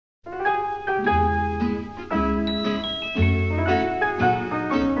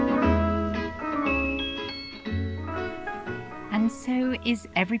is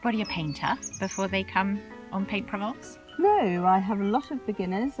everybody a painter before they come on Paint Provence? No, I have a lot of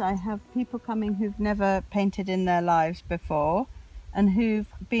beginners. I have people coming who've never painted in their lives before and who've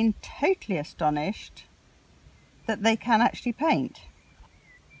been totally astonished that they can actually paint.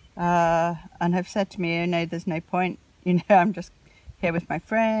 And have said to me, oh no, there's no point, I'm just here with my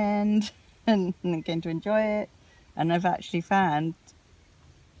friend and I'm going to enjoy it. And I've actually found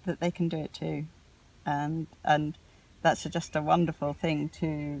that they can do it too. And that's just a wonderful thing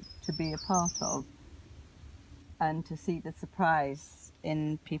to be a part of. And to see the surprise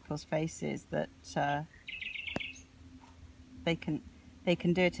in people's faces that they can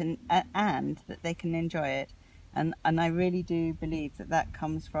do it and that they can enjoy it. And I really do believe that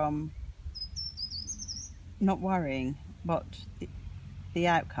comes from not worrying what the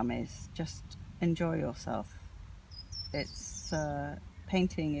outcome is. Just enjoy yourself. It's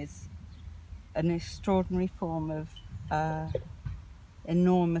painting is an extraordinary form of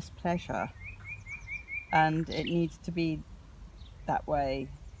enormous pleasure, and it needs to be that way.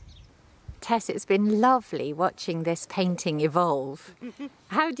 Tess, it's been lovely watching this painting evolve.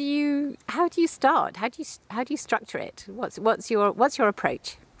 How do you start? How do you structure it? What's your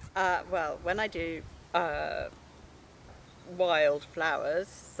approach? Well, when I do wild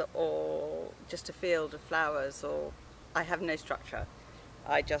flowers or just a field of flowers, or I have no structure.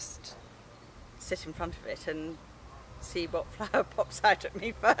 I just sit in front of it and see what flower pops out at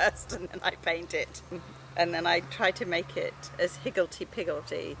me first, and then I paint it. And then I try to make it as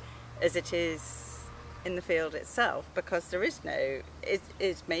higgledy-piggledy as it is in the field itself, because there is no, it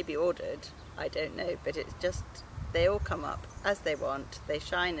is maybe ordered, I don't know, but it's just, they all come up as they want, they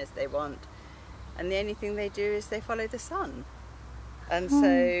shine as they want, and the only thing they do is they follow the sun. And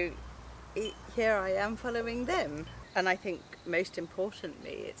so here I am following them. And I think most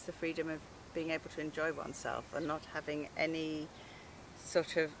importantly, it's the freedom of being able to enjoy oneself and not having any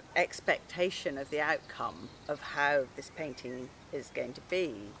sort of expectation of the outcome of how this painting is going to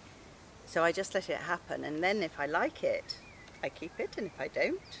be. So I just let it happen, and then if I like it, I keep it, and if I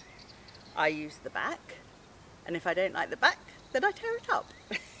don't, I use the back, and if I don't like the back, then I tear it up.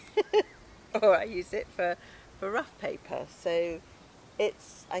 Or I use it for rough paper. So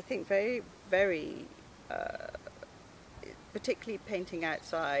it's, I think, very, very, particularly painting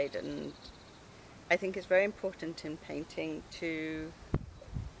outside, and I think it's very important in painting to,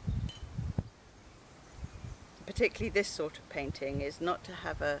 particularly this sort of painting, is not to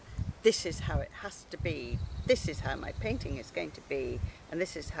have a, this is how it has to be, this is how my painting is going to be, and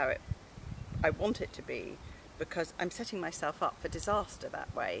this is how I want it to be, because I'm setting myself up for disaster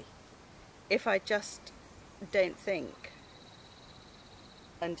that way. If I just don't think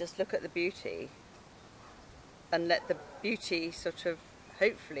and just look at the beauty and let the beauty sort of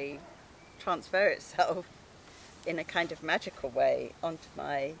hopefully transfer itself in a kind of magical way onto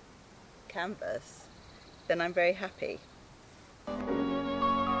my canvas, then I'm very happy.